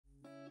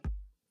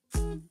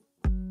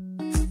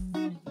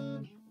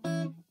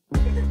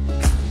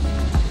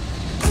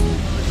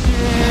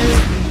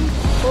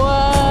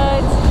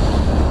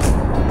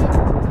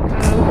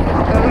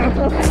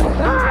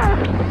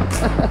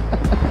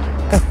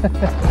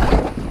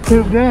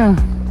scoop down.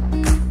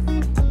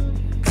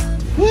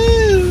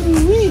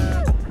 Woo-wee.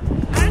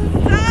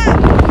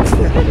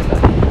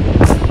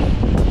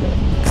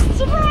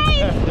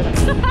 Surprise!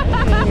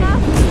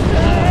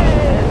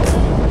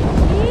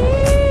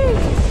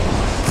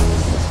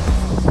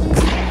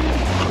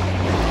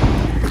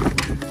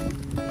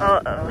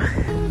 Uh-oh.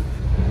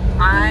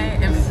 I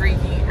am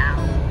freaking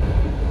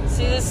out.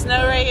 See this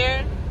snow right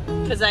here?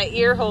 Because I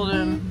ear hold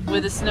him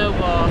with a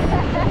snowball.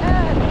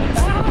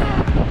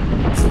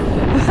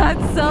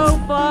 That's so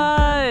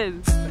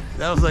fun!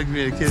 That was like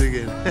being a kid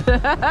again.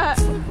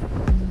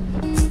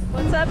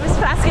 What's up, Miss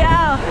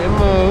Pascale? Hey,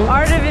 Mo.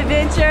 Art of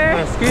Adventure.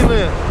 My ski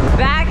lift.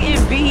 Back in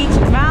Beech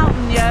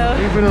Mountain, yo.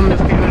 You've been on the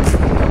ski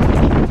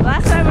lift.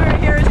 Last time we were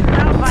here was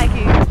mountain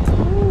biking.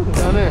 Ooh,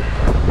 down there.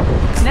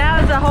 Now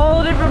it's a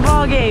whole different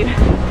ball game.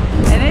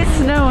 And it's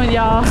snowing,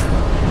 y'all.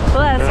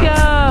 Let's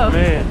go.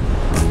 Man.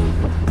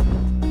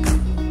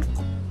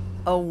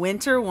 A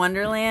winter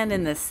wonderland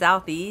in the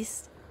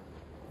southeast?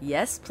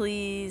 Yes,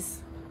 please.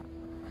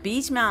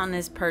 Beech Mountain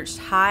is perched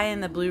high in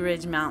the Blue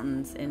Ridge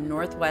Mountains in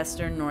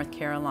northwestern North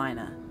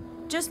Carolina,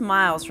 just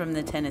miles from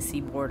the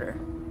Tennessee border.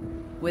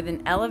 With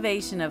an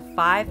elevation of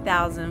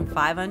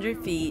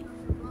 5,500 feet,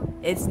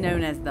 it's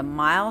known as the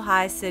Mile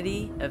High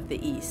City of the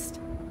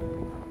East.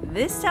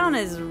 This town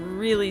is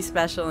really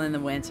special in the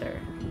winter,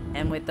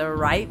 and with the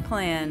right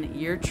plan,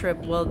 your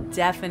trip will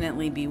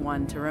definitely be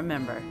one to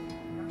remember.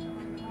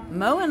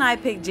 Mo and I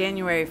picked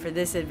January for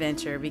this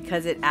adventure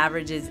because it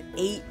averages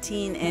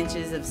 18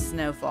 inches of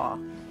snowfall.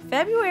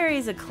 February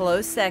is a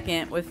close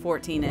second with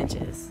 14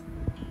 inches.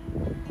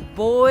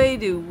 Boy,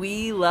 do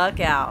we luck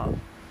out.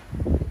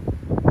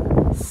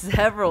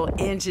 Several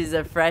inches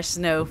of fresh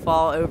snow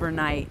fall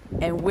overnight,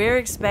 and we're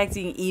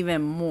expecting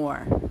even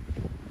more.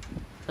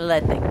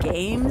 Let the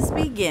games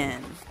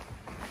begin.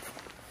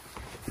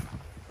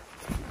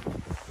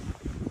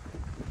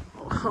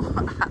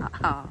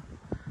 Wow.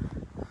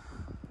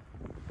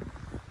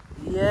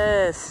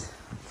 Yes.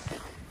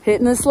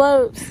 Hitting the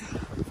slopes.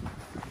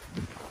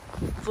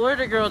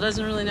 Florida girl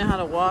doesn't really know how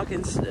to walk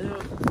in snow.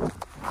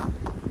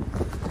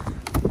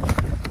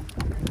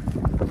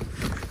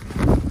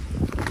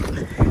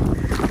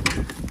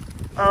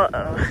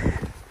 Uh-oh.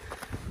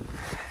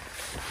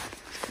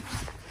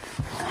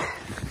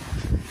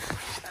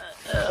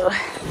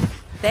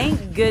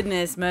 Thank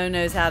goodness Mo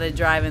knows how to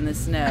drive in the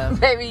snow.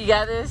 Baby, you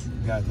got this?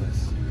 Got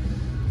this.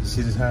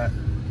 Shit is hot.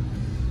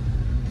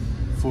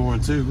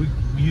 412.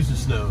 We use the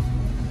snow.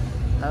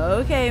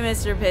 Okay,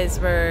 Mr.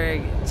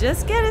 Pittsburgh.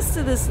 Just get us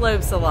to the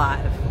slopes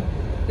alive.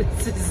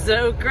 This is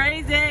so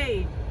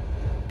crazy.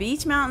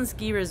 Beech Mountain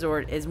Ski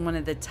Resort is one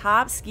of the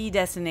top ski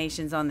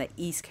destinations on the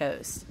East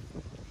Coast.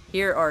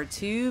 Here are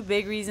two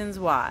big reasons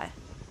why.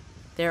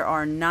 There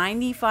are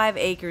 95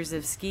 acres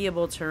of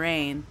skiable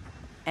terrain,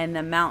 and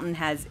the mountain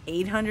has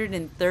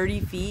 830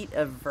 feet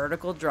of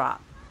vertical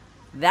drop.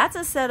 That's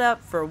a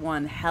setup for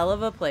one hell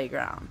of a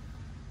playground.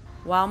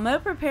 While Mo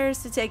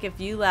prepares to take a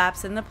few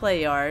laps in the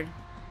play yard,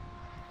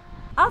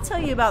 I'll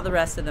tell you about the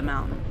rest of the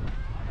mountain.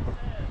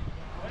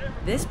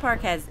 This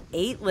park has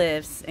 8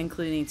 lifts,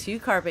 including 2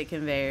 carpet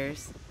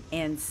conveyors,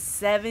 and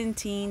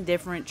 17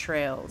 different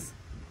trails.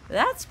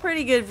 That's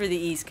pretty good for the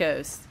East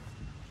Coast.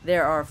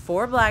 There are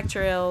 4 black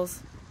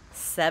trails,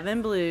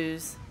 7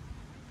 blues,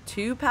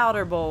 2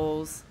 powder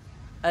bowls,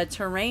 a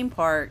terrain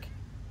park,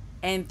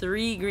 and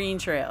 3 green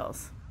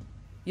trails.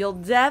 You'll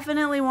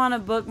definitely want to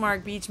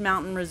bookmark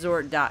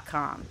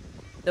beachmountainresort.com.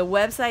 The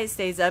website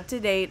stays up to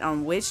date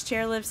on which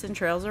chairlifts and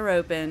trails are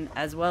open,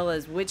 as well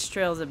as which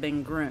trails have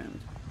been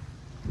groomed.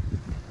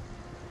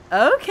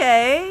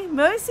 Okay,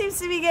 Mo seems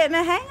to be getting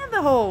a hang of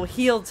the whole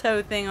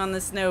heel-toe thing on the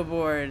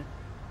snowboard.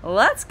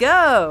 Let's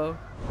go!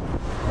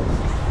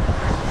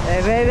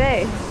 Hey,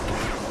 baby.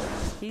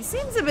 He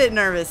seems a bit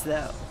nervous,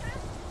 though.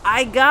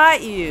 I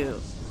got you!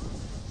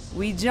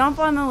 We jump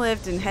on the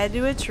lift and head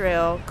to a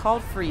trail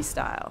called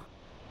Freestyle.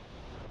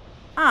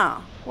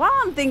 Oh, while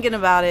I'm thinking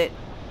about it,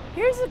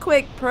 here's a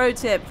quick pro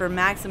tip for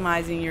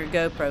maximizing your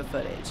GoPro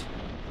footage.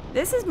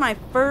 This is my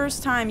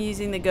first time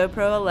using the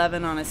GoPro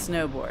 11 on a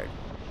snowboard.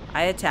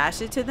 I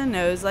attached it to the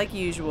nose like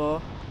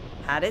usual,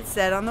 had it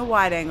set on the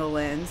wide angle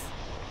lens.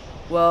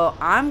 Well,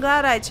 I'm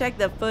glad I checked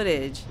the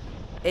footage.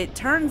 It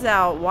turns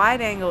out wide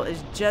angle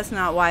is just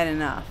not wide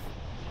enough.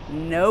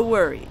 No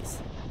worries.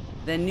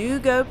 The new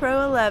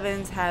GoPro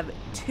 11s have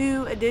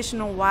 2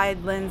 additional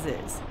wide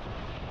lenses,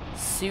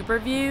 Super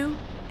View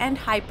and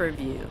Hyper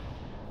View.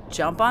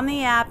 Jump on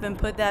the app and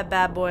put that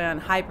bad boy on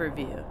Hyper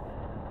View.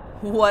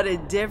 What a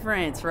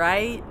difference,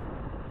 right?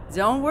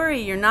 Don't worry,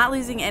 you're not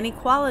losing any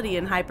quality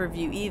in Hyper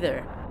View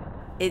either.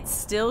 It's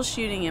still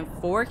shooting in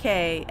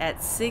 4K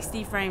at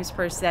 60 frames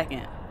per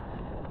second.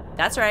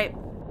 That's right.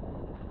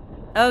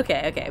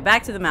 Okay,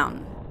 back to the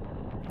mountain.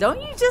 Don't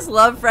you just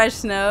love fresh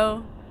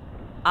snow?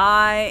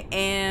 I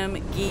am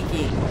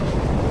geeking.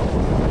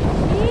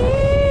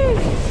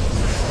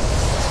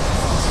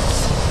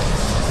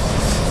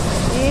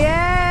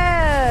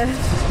 Yeah!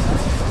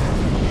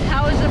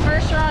 How was the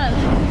first run?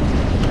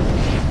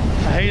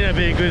 I hate that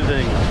being a good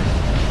thing.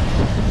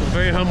 It's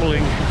very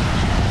humbling.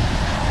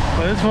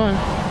 But it's fun.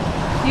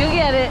 You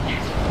get it.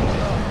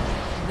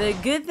 The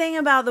good thing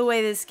about the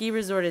way this ski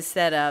resort is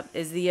set up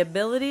is the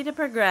ability to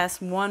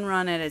progress one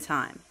run at a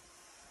time.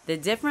 The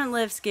different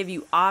lifts give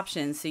you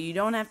options so you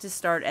don't have to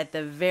start at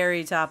the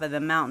very top of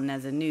the mountain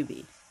as a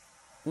newbie.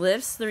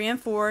 Lifts 3 and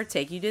 4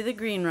 take you to the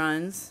green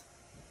runs.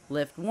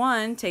 Lift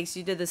 1 takes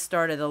you to the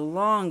start of the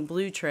long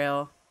blue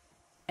trail.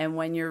 And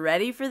when you're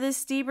ready for the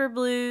steeper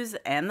blues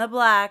and the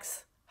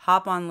blacks,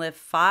 hop on lift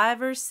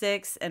 5 or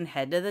 6 and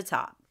head to the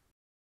top.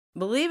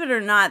 Believe it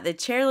or not, the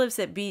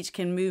chairlifts at Beech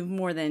can move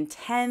more than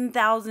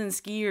 10,000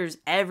 skiers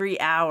every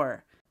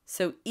hour.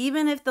 So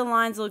even if the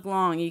lines look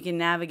long, you can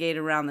navigate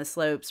around the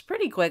slopes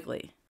pretty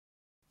quickly.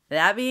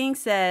 That being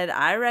said,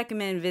 I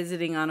recommend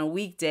visiting on a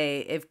weekday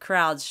if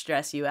crowds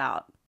stress you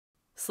out.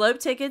 Slope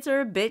tickets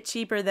are a bit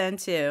cheaper then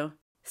too,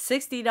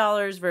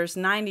 $60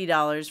 versus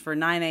 $90 for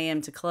 9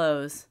 a.m. to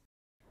close.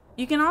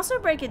 You can also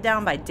break it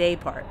down by day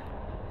part.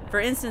 For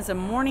instance, a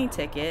morning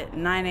ticket,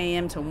 9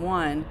 a.m. to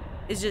 1,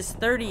 is just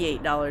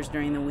 $38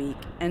 during the week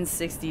and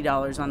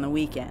 $60 on the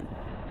weekend.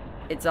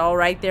 It's all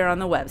right there on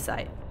the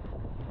website.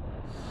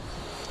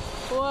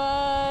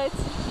 What?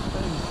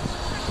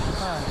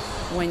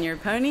 When your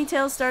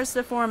ponytail starts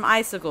to form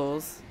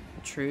icicles,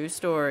 true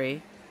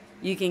story,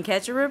 you can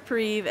catch a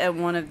reprieve at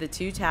one of the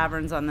 2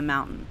 taverns on the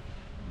mountain.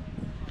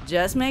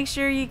 Just make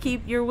sure you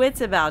keep your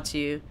wits about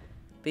you,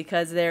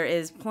 because there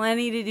is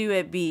plenty to do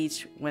at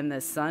Beech when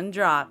the sun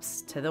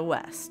drops to the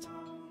west.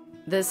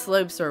 The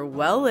slopes are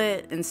well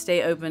lit and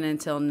stay open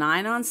until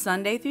 9 on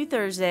Sunday through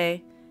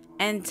Thursday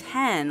and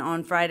 10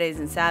 on Fridays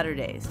and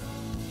Saturdays.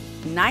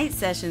 Night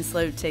session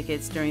slope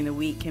tickets during the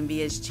week can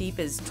be as cheap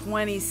as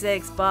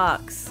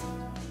 $26.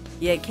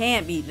 You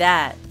can't beat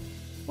that.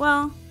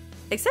 Well,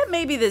 except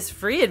maybe this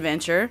free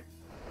adventure.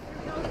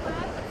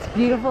 It's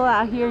beautiful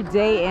out here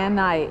day and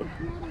night.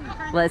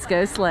 Let's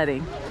go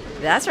sledding.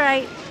 That's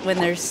right. When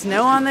there's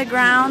snow on the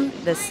ground,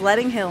 the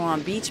sledding hill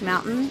on Beech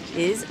Mountain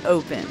is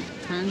open.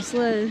 Time to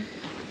sled.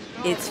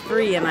 It's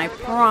free, and I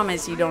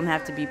promise you don't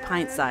have to be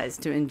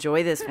pint-sized to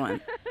enjoy this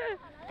one.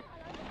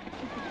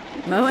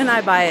 Mo and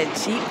I buy a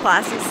cheap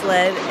plastic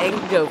sled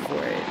and go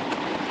for it.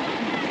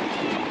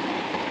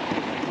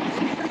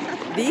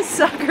 These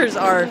suckers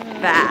are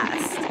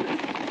fast.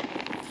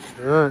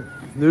 All right,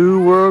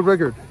 new world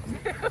record.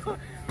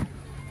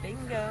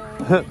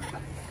 Bingo.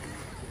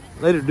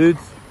 Later, dudes.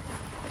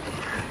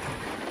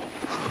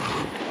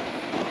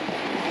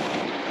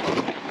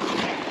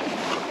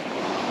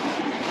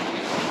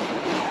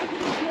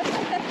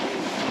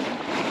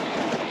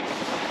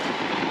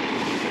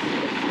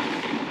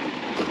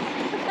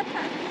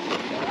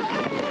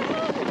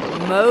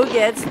 Mo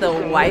gets the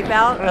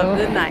wipeout of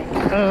the night.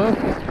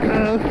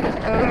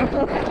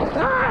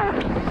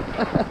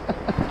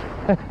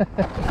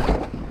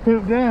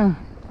 Hoop down.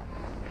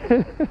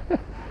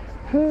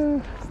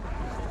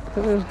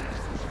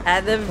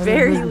 At the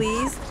very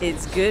least,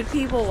 it's good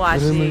people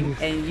watching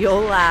and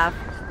you'll laugh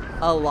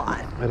a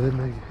lot. I didn't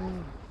make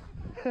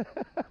it.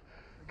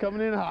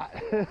 Coming in hot.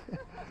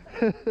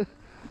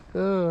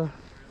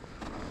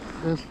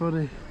 That's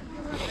funny.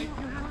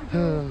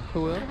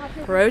 Well.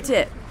 Pro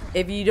tip.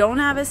 If you don't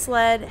have a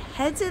sled,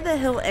 head to the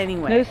hill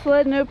anyway. No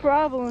sled, no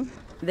problem.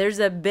 There's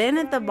a bin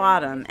at the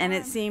bottom, and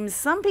it seems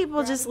some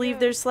people just leave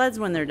their sleds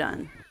when they're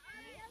done.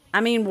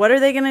 I mean, what are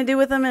they going to do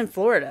with them in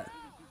Florida?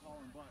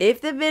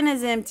 If the bin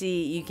is empty,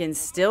 you can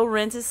still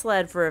rent a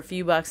sled for a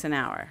few bucks an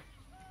hour.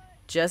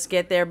 Just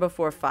get there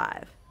before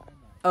 5.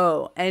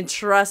 Oh, and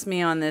trust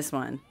me on this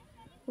one.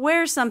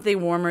 Wear something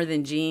warmer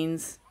than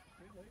jeans.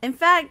 In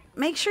fact,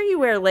 make sure you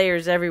wear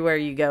layers everywhere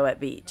you go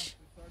at Beech.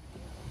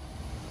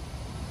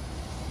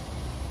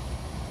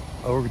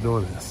 Oh, we're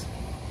doing this.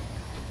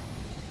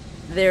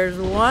 There's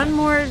one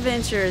more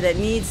adventure that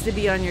needs to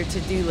be on your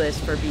to-do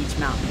list for Beech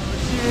Mountain.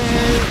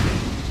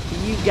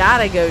 You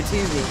gotta go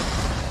tubing.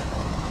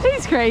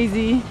 He's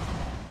crazy.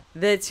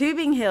 The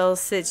tubing hill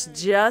sits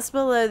just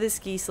below the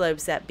ski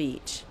slopes at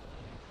Beech.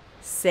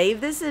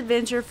 Save this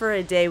adventure for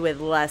a day with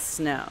less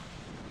snow.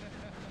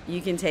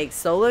 You can take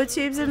solo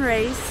tubes and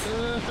race.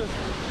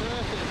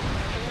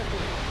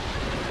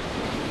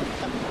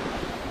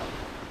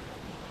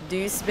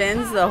 Do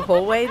spins the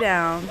whole way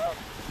down.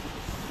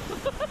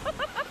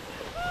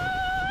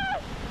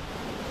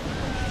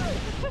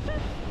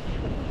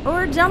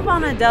 Or jump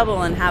on a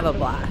double and have a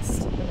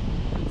blast.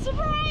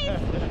 Surprise!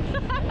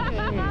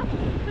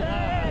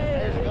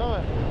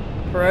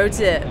 Pro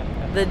tip,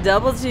 the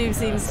double tube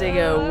seems to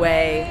go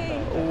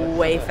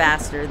way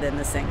faster than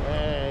the single.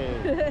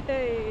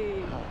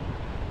 Hey.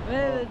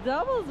 Man, the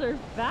doubles are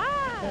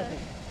fast.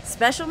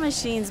 Special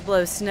machines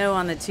blow snow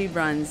on the tube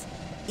runs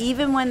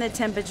even when the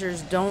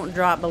temperatures don't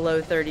drop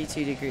below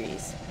 32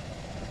 degrees.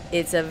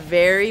 It's a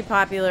very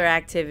popular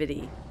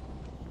activity,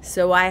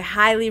 so I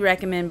highly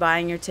recommend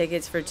buying your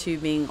tickets for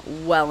tubing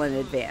well in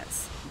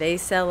advance. They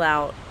sell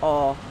out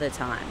all the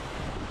time.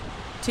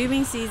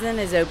 Tubing season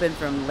is open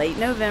from late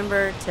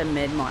November to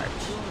mid-March.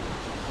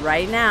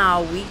 Right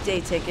now,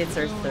 weekday tickets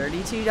are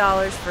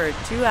 $32 for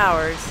 2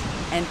 hours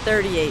and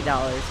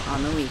 $38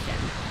 on the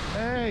weekend.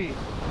 Hey!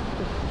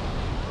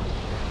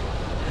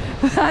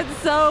 That's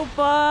so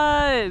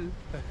fun.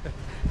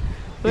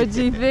 What'd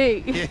you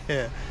think?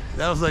 Yeah,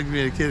 that was like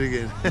being a kid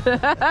again.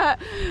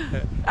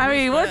 I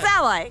mean, what's that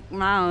like? I don't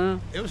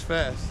know. It was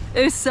fast.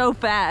 It was so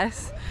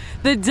fast.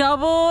 The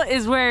double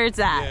is where it's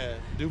at. Yeah,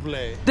 double.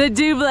 The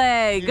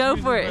double. Go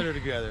for Better it.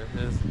 together.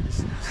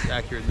 It's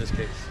accurate in this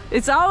case.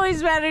 It's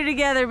always better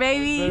together,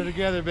 baby. Better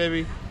together,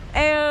 baby.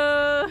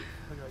 Ayo.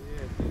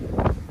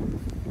 Yeah.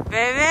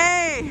 Baby.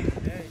 Hey.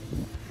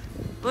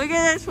 Look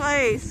at this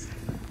place.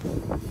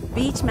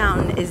 Beech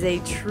Mountain is a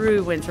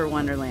true winter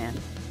wonderland.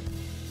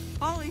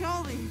 Holy.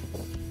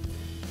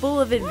 Full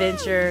of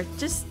adventure,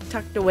 just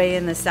tucked away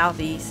in the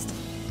southeast,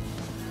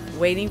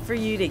 waiting for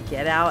you to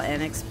get out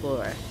and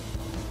explore,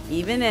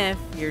 even if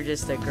you're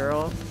just a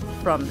girl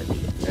from the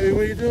beach. Hey,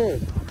 what are you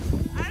doing?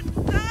 I'm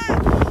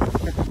stuck.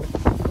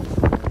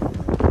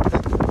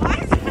 Why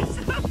is that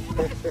so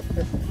fun?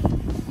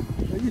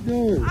 What are you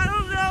doing? I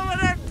don't know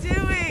what I'm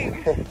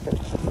doing.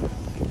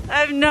 I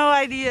have no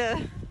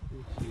idea.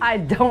 I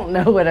don't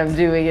know what I'm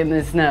doing in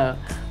the snow.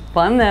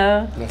 Fun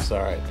though. That's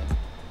all right.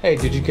 Hey,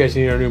 did you catch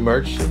any of our new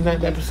merch in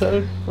that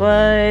episode?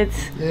 What?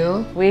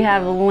 Yeah. We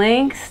have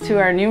links to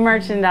our new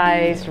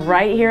merchandise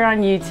right here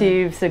on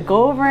YouTube, so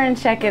go over and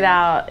check it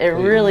out. It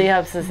really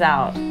helps us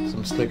out.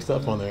 Some slick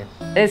stuff on there.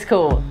 It's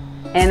cool.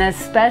 And a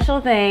special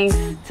thanks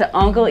to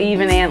Uncle Eve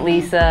and Aunt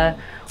Lisa.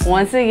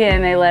 Once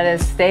again, they let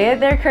us stay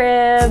at their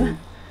crib.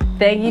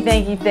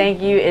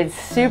 Thank you. It's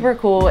super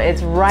cool.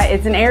 It's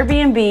an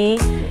Airbnb.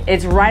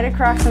 It's right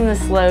across from the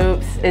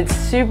slopes. It's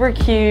super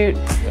cute.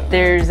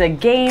 There's a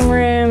game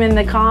room in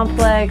the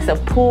complex, a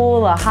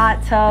pool, a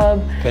hot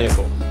tub.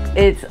 Pinnacle.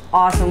 It's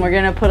awesome. We're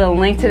gonna put a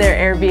link to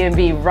their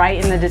Airbnb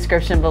right in the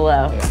description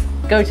below. Yeah.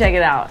 Go check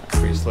it out.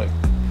 Pretty slick.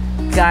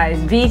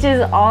 Guys, beach is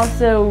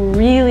also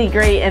really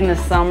great in the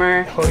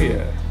summer. Oh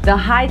yeah. The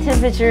high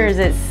temperature is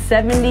at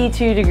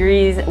 72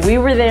 degrees. We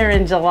were there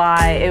in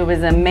July. It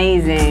was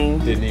amazing.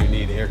 Didn't even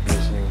need air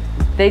conditioning.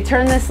 They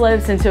turned the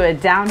slopes into a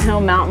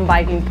downhill mountain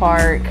biking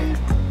park.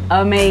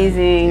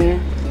 Amazing.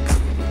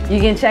 You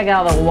can check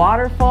out the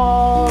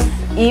waterfalls,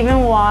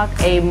 even walk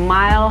a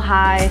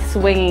mile-high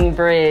swinging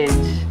bridge.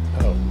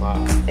 Oh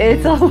my.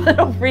 It's a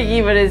little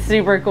freaky, but it's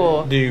super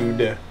cool. Dude,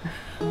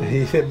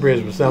 that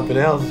bridge was something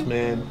else,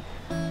 man.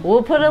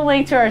 We'll put a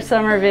link to our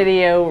summer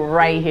video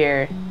right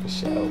here. For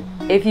sure.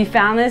 If you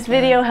found this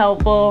video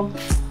helpful,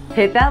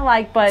 hit that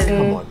like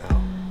button. Come on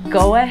now.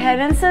 Go ahead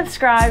and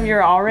subscribe.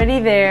 You're already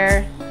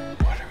there.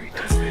 What are we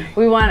doing?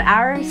 We want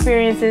our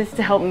experiences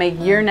to help make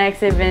your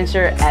next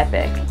adventure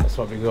epic. That's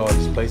why we go all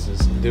these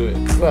places and do it.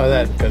 Well,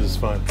 that because it's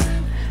fun.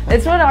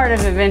 It's what Art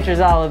of Adventure is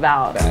all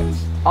about.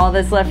 Facts. All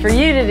that's left for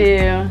you to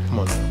do. Come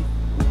on now.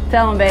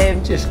 Tell them,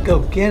 babe. Just go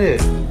get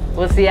it.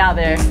 We'll see you out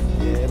there.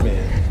 Yeah, man.